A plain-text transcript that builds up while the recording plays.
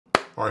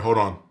All right, hold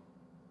on.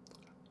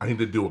 I need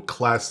to do a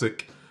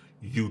classic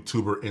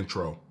YouTuber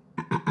intro.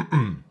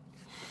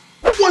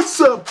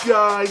 What's up,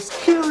 guys?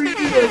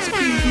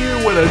 TheKerryEXP here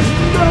with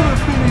another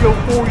video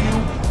for you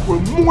for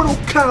Mortal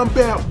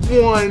Kombat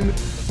 1,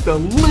 the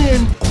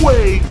Lin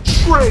Kuei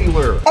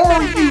trailer.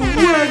 Are you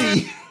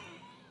ready?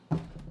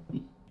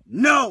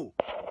 No!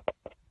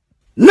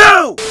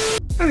 No!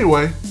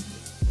 Anyway,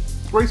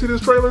 ready to see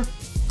this trailer?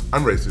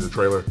 I'm ready to see the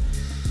trailer.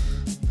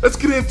 Let's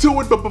get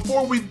into it, but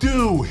before we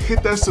do,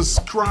 hit that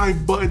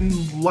subscribe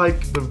button,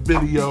 like the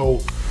video.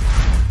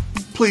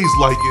 Please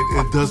like it,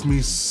 it does me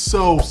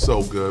so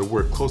good.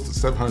 We're close to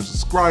 700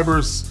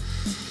 subscribers.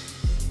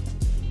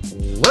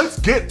 Let's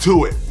get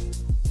to it.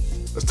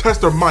 Let's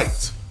test our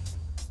might.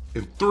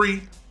 In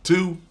 3,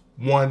 2,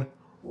 1,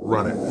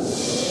 run it.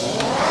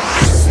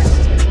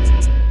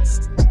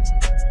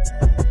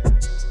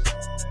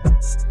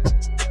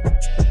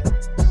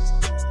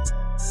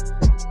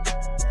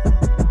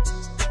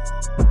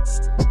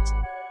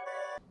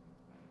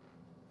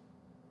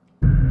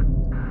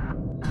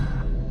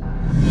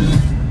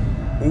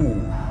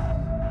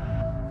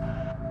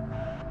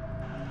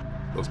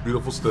 Looks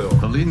beautiful still.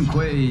 The Lin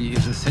Kuei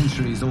is a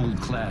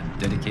centuries-old clan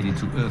dedicated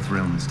to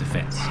Earthrealm's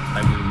defense.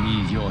 I will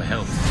need your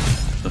help.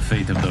 The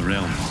fate of the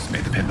realms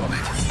may depend on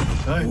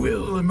it. I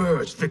will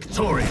emerge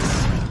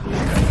victorious.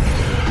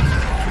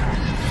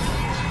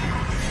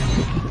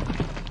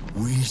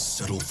 We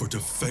settle for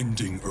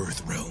defending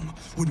Earthrealm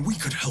when we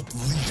could help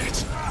lead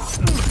it.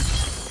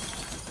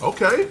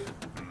 Okay.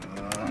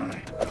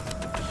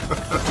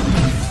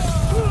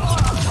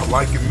 I'm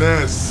liking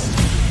this.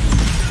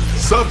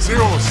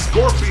 Sub-Zero and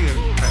Scorpion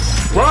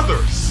as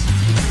brothers.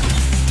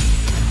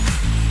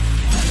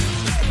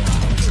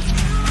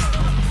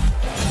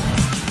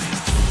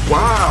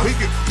 Wow, they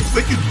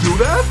can do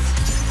that?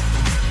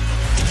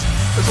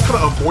 That's some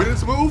kind of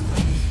avoidance move?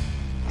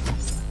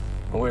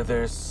 Where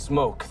there's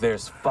smoke,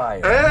 there's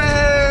fire.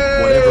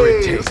 Hey! Whatever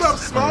it takes, what's up,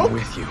 Smoke? I'm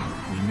with you.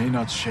 We may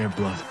not share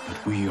blood,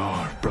 but we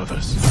are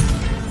brothers.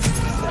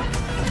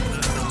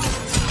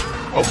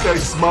 Okay,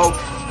 Smoke.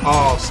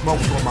 Oh,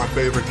 Smoke's one of my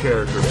favorite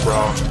characters,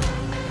 bro.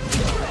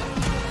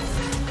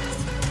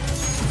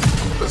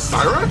 The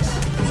Cyrax?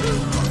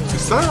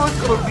 Is Cyrax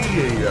gonna be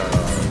a,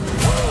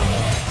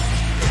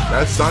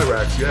 that's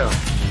Cyrax, yeah.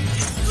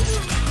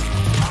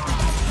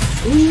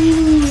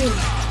 Ooh!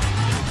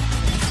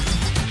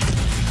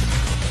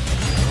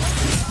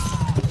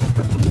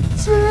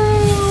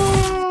 Damn!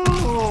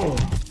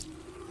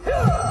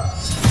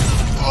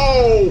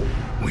 Oh!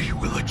 We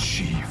will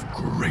achieve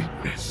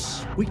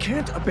greatness. We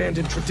can't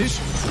abandon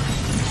tradition.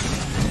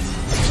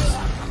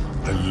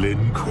 The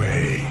Lin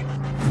Kuei,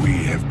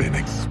 we have been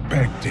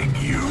expecting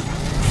you.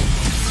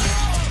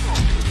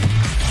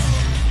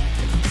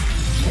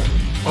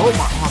 Oh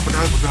my, I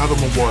forgot what the other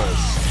one was.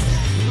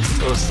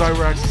 It was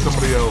Cyrax and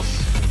somebody else.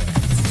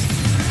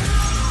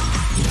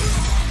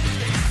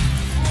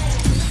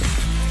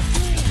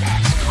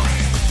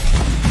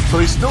 So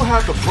they still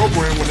have the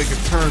program when they can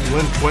turn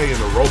Lin Kuei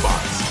into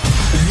robots.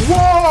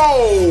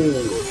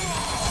 Whoa!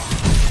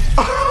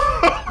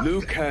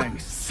 Liu Kang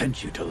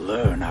sent you to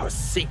learn our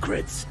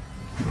secrets.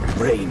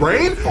 Rain?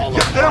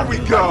 Yeah, there we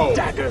go!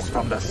 Daggers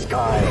from the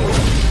sky.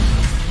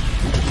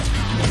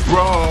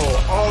 Bro,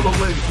 all the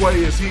Lin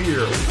Kuei is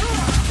here.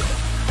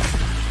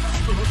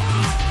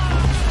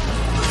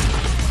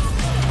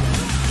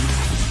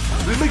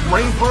 Did they make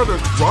Rain part of the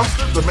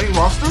roster, the main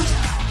roster?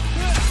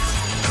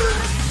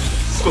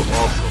 So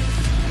awesome.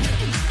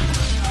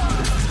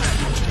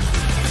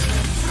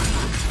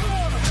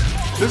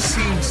 This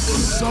seems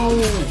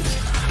so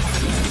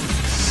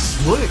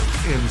slick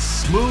and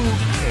smooth,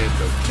 and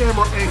the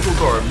camera angles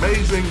are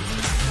amazing.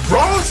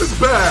 Ross is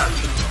back!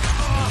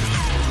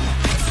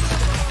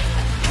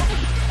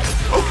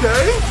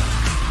 Okay.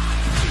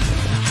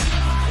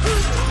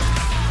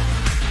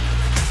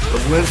 The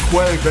Lin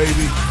Kuei,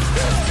 baby.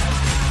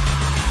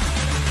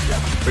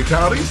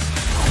 Fatalities?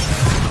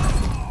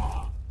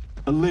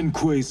 A Lin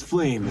Kuei's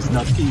flame is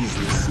not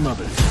easily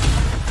smothered.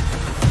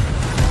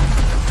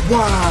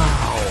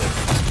 Wow.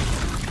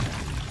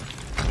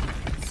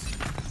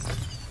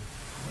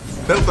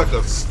 That was like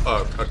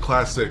a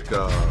classic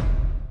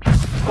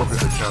Scorpion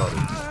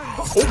fatality.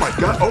 Oh my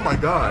god, oh my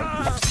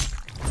god.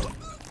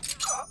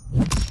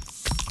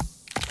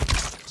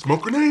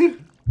 Smoke grenade?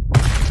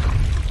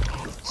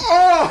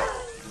 Oh!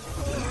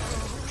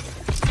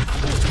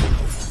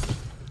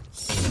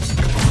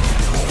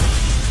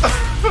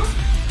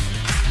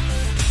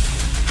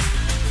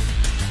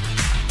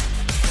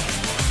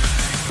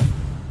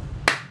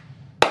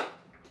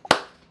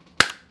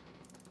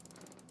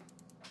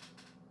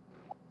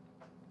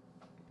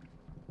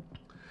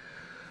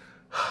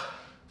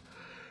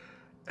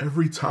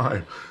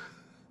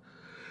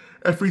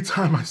 Every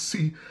time I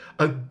see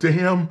a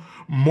damn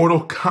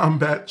Mortal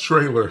Kombat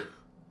trailer,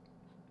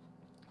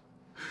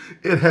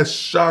 it has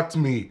shocked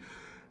me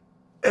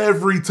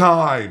every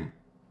time.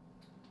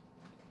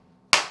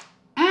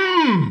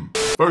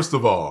 First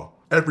of all,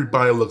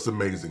 everybody looks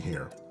amazing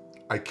here.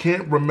 I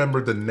can't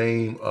remember the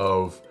name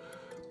of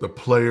the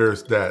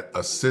players that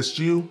assist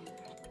you,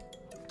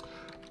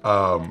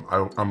 I'm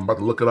about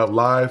to look it up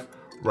live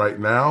right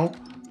now.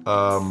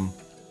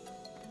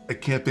 I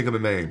can't think of the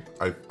name.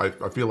 I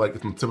feel like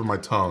it's on the tip of my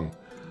tongue.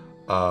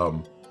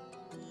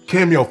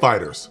 Cameo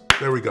Fighters.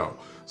 There we go.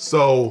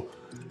 So,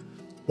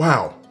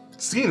 wow.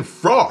 Seeing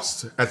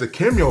Frost as a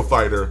cameo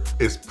fighter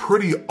is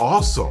pretty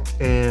awesome.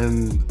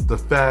 And the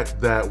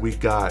fact that we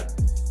got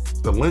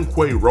the Lin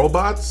Kuei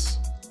robots,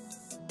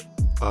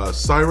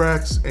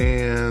 Cyrax,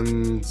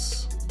 and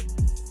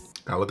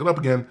gotta look it up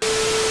again.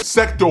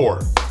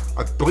 Sector.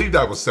 I believe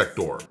that was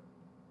Sector.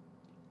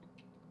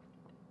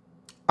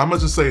 I'm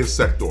gonna just say it's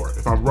Sector.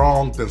 If I'm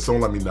wrong, then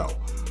someone let me know.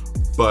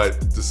 But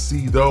to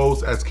see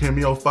those as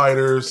cameo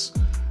fighters,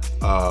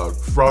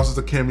 Frost is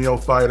a cameo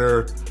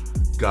fighter,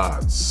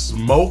 got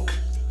Smoke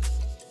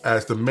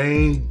as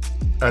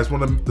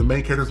one of the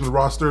main characters in the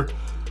roster,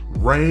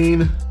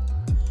 Rain,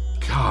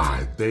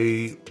 God,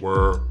 they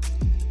were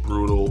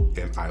brutal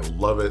and I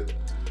love it.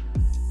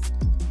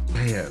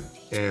 Man,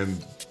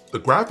 and the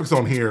graphics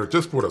on here,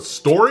 just for the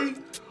story,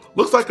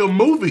 looks like a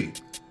movie.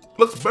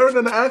 Looks better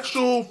than the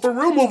actual for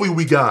real movie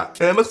we got.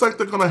 And it looks like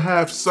they're gonna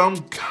have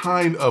some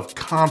kind of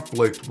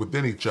conflict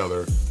within each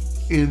other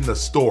in the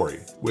story,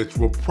 which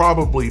will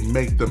probably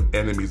make them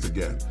enemies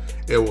again.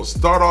 It will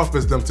start off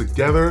as them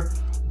together,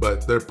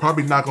 but they're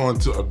probably not going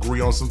to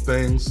agree on some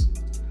things,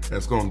 and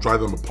it's gonna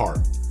drive them apart.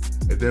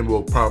 And then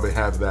we'll probably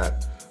have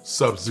that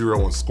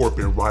Sub-Zero and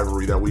Scorpion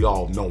rivalry that we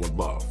all know and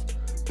love.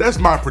 That's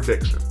my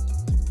prediction.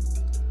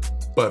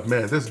 But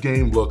man, this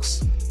game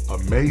looks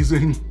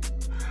amazing.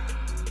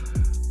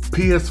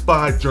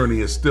 PS5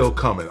 journey is still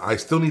coming. I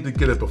still need to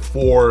get it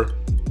before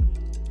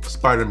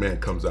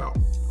Spider-Man comes out.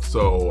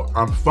 So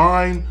I'm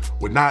fine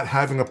with not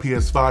having a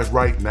PS5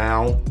 right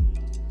now,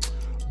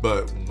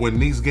 but when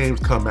these games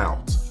come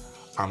out,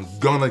 I'm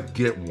gonna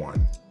get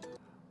one.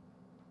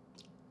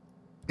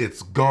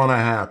 It's gonna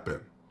happen.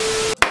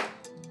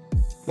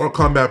 Mortal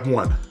Kombat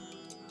 1. What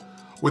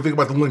do you think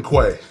about the Lin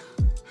Kuei?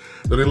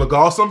 Do they look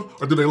awesome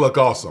or do they look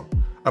awesome?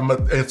 I'm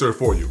gonna answer it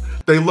for you.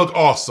 They look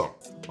awesome,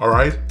 all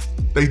right?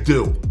 They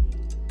do.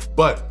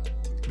 But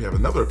if you have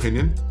another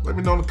opinion, let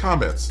me know in the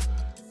comments.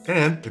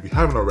 And if you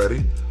haven't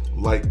already,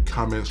 like,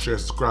 comment, share,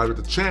 subscribe to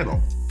the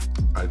channel.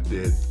 I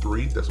did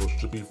 3, that's what it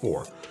should be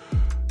 4.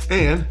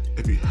 And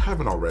if you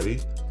haven't already,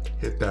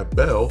 hit that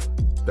bell,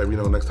 let me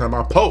know next time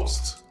I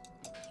post.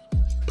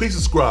 Please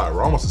subscribe,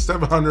 we're almost at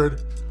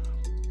 700,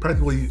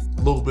 practically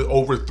a little bit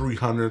over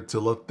 300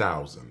 till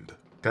 1,000,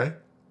 okay?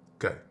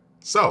 Okay,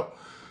 so,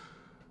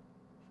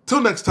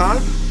 till next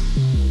time,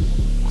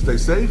 stay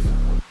safe,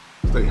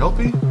 stay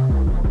healthy,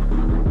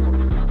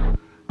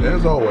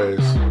 as always,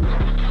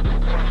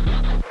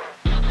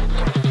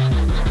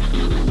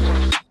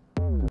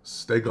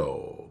 stay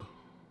gold.